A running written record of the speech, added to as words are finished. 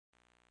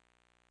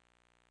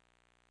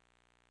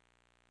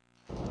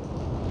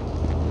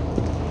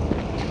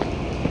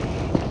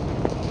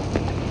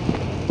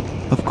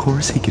Of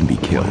course he can be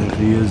killed. What if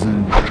he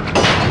isn't? What's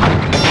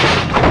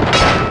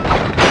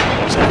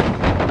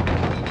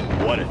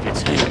that? What if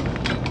it's him?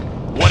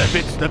 What if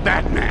it's the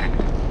Batman?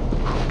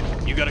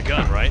 You got a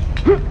gun, right?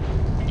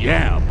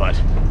 Yeah,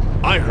 but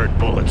I heard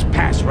bullets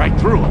pass right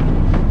through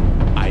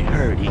him. I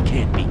heard he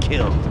can't be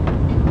killed.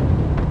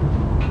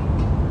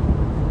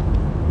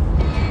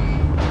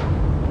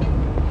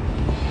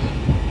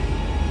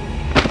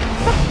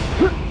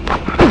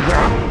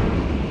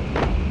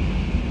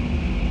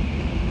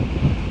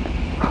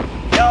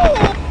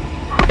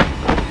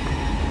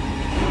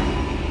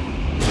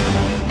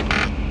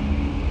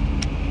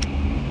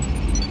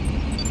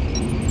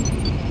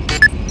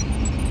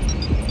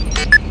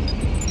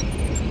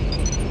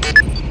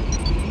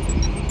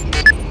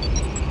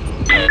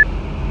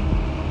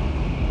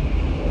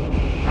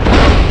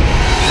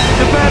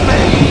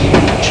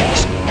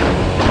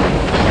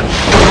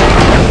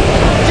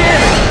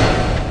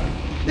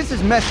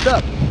 Messed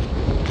up.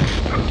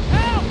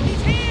 Help!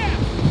 He's here!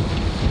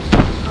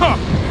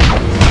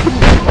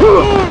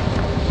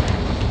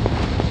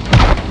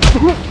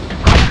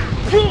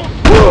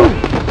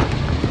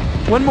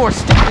 One more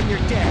step and you're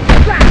dead.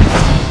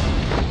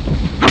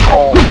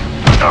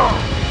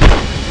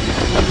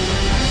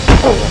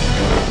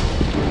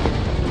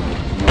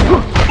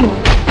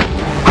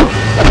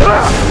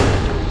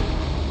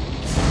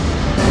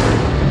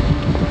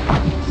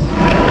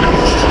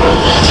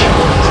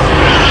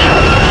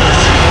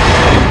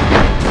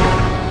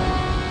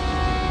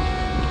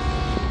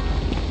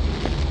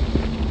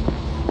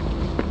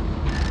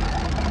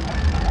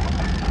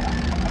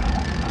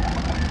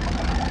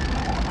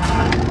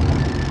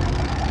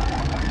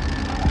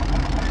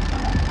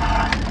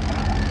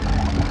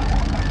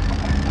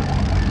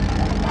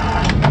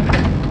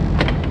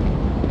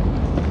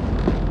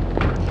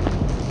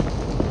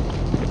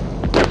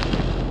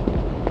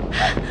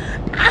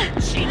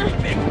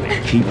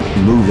 Keep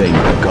moving.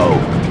 Go.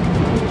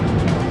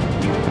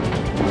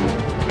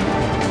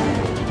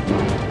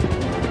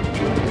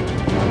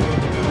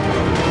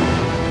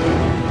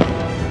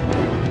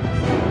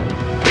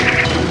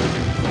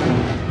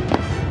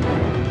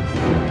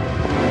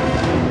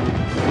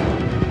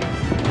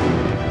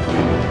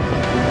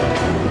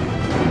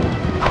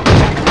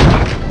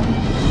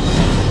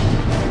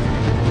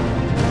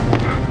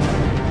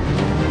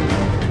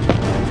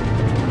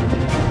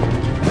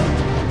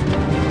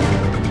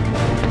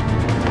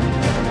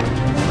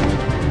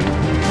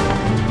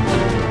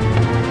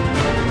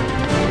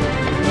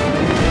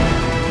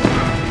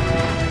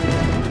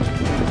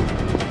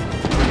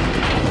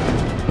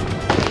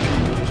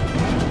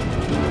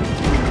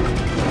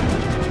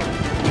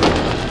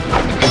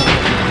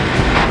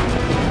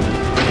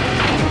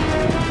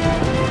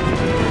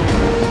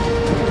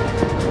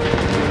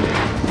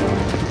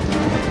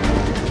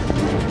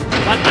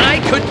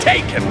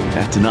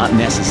 That's not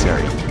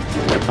necessary.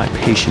 My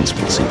patience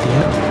will see the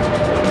end.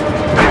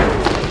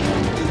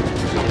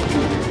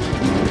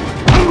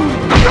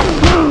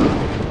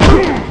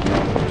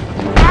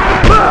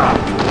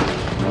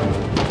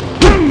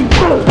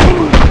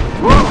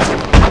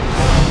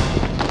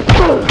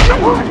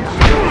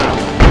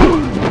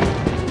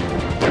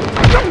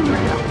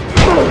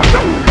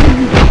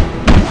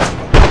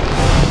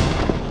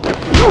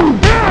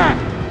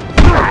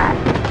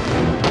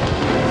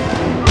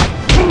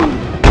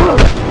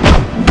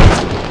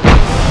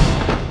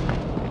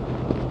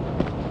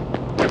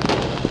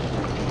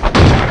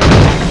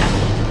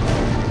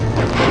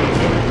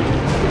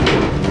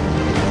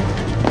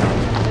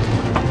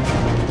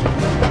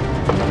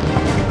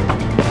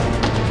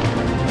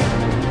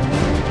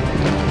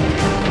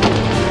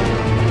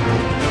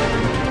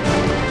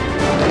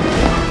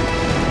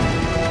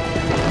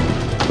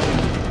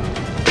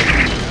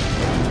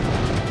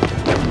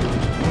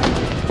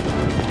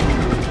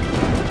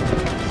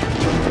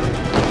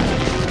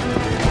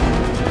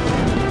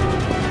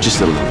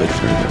 Just a little bit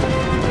further.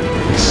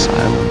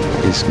 Asylum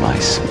is my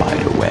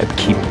spider web.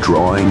 Keep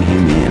drawing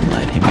him in.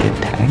 Let him get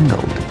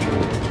tangled.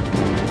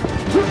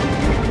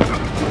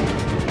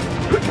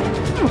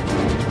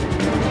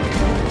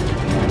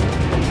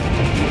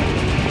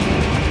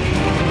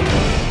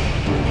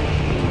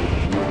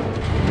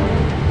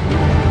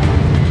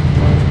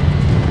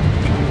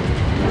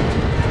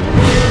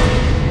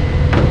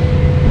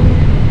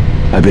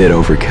 A bit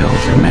overkill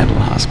for a mental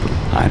hospital,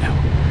 I know.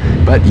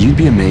 But you'd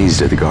be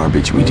amazed at the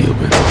garbage we deal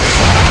with.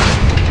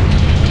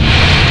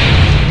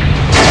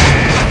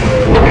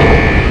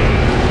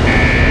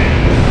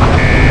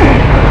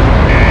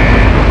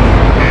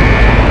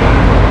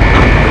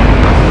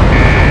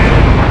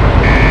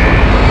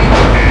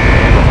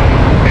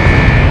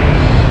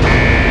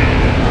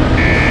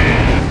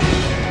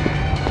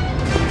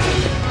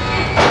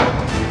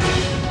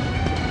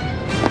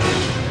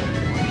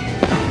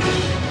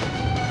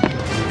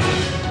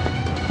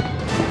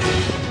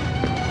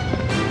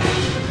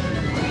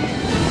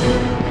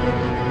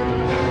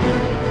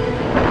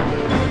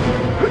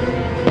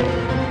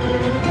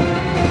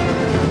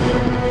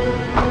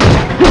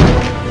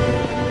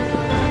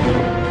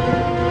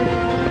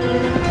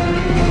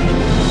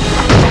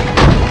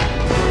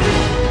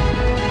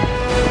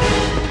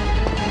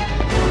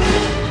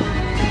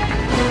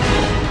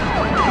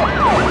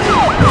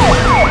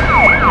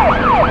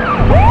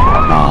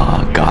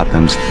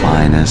 Gotham's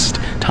finest,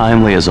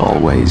 timely as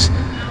always.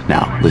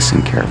 Now,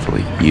 listen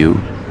carefully. You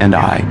and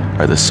I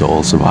are the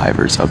sole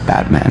survivors of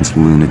Batman's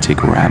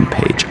lunatic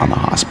rampage on the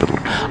hospital.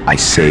 I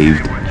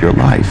saved your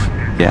life,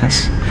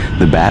 yes?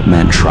 The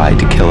Batman tried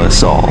to kill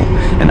us all,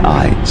 and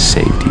I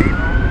saved you.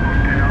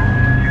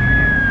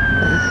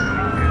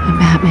 The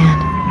Batman.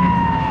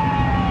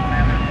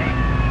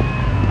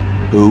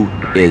 Who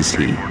is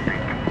he?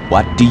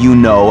 What do you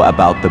know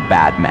about the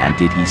Batman?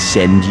 Did he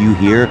send you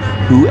here?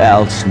 Who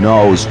else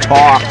knows?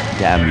 Talk,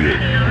 damn you.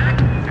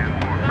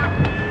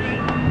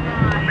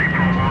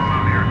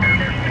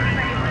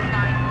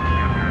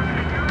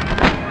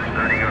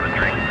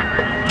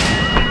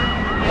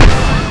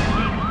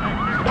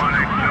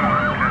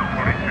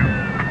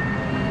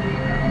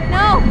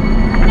 No!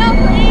 No,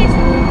 please!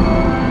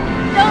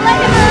 Don't let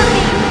him hurt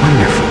me!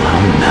 Wonderful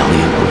how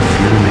malleable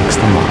fear makes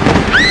the mind.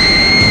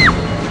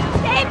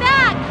 Stay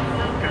back!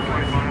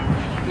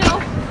 No!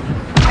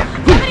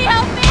 Somebody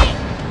help me!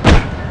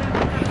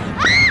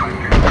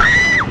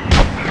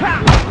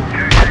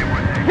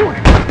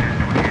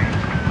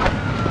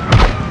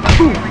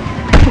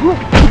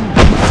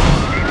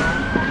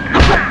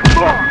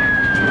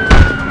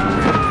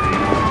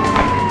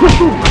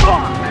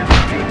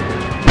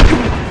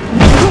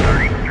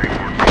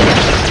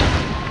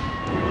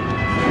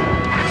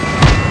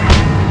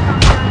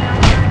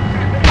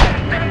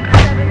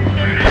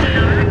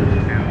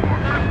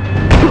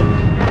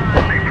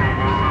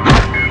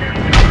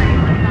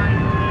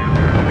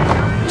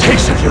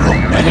 Taste of your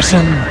own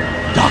medicine,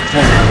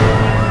 Doctor.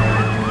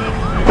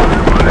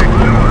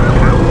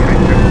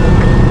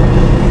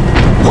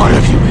 What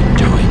have you been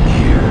doing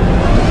here?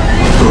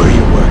 Who are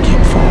you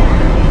working for?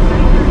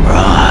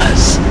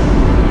 Ra's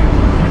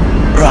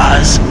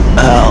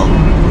al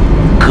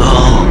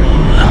Ghul.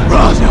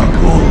 Ra's al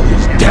Ghul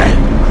is dead,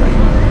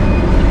 Crane.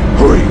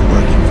 Who are you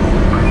working for?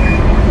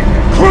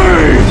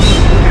 Crane!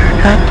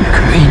 Dr.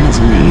 Crane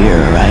isn't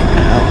here right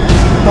now,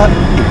 but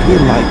if he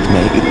liked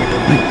me,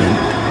 I'd been.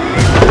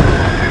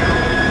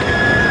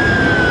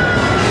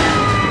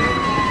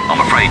 I'm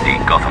afraid the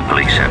Gotham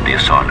police have the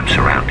asylum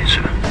surrounded,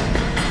 sir.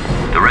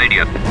 The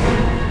radio...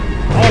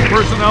 All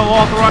personnel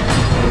authorized.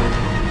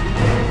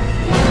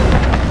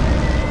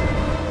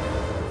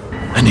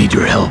 I need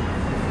your help.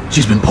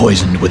 She's been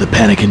poisoned with a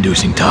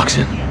panic-inducing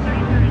toxin.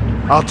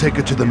 I'll take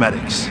her to the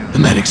medics. The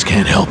medics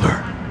can't help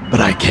her, but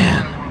I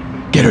can.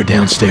 Get her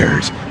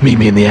downstairs. Meet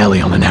me in the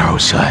alley on the narrow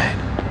side.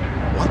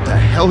 What the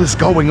hell is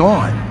going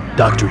on?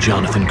 Dr.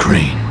 Jonathan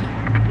Crane.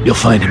 You'll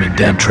find him in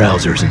damp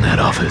trousers in that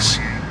office.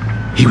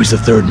 He was the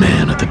third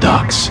man at the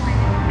docks.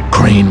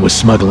 Crane was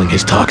smuggling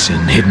his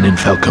toxin hidden in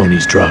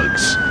Falcone's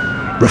drugs,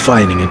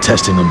 refining and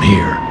testing them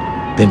here,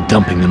 then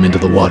dumping them into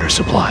the water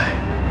supply.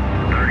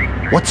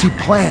 What's he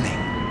planning?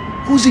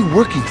 Who's he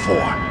working for?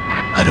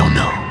 I don't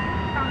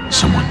know.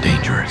 Someone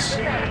dangerous.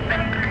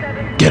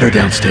 Get her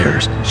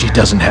downstairs. She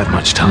doesn't have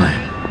much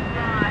time.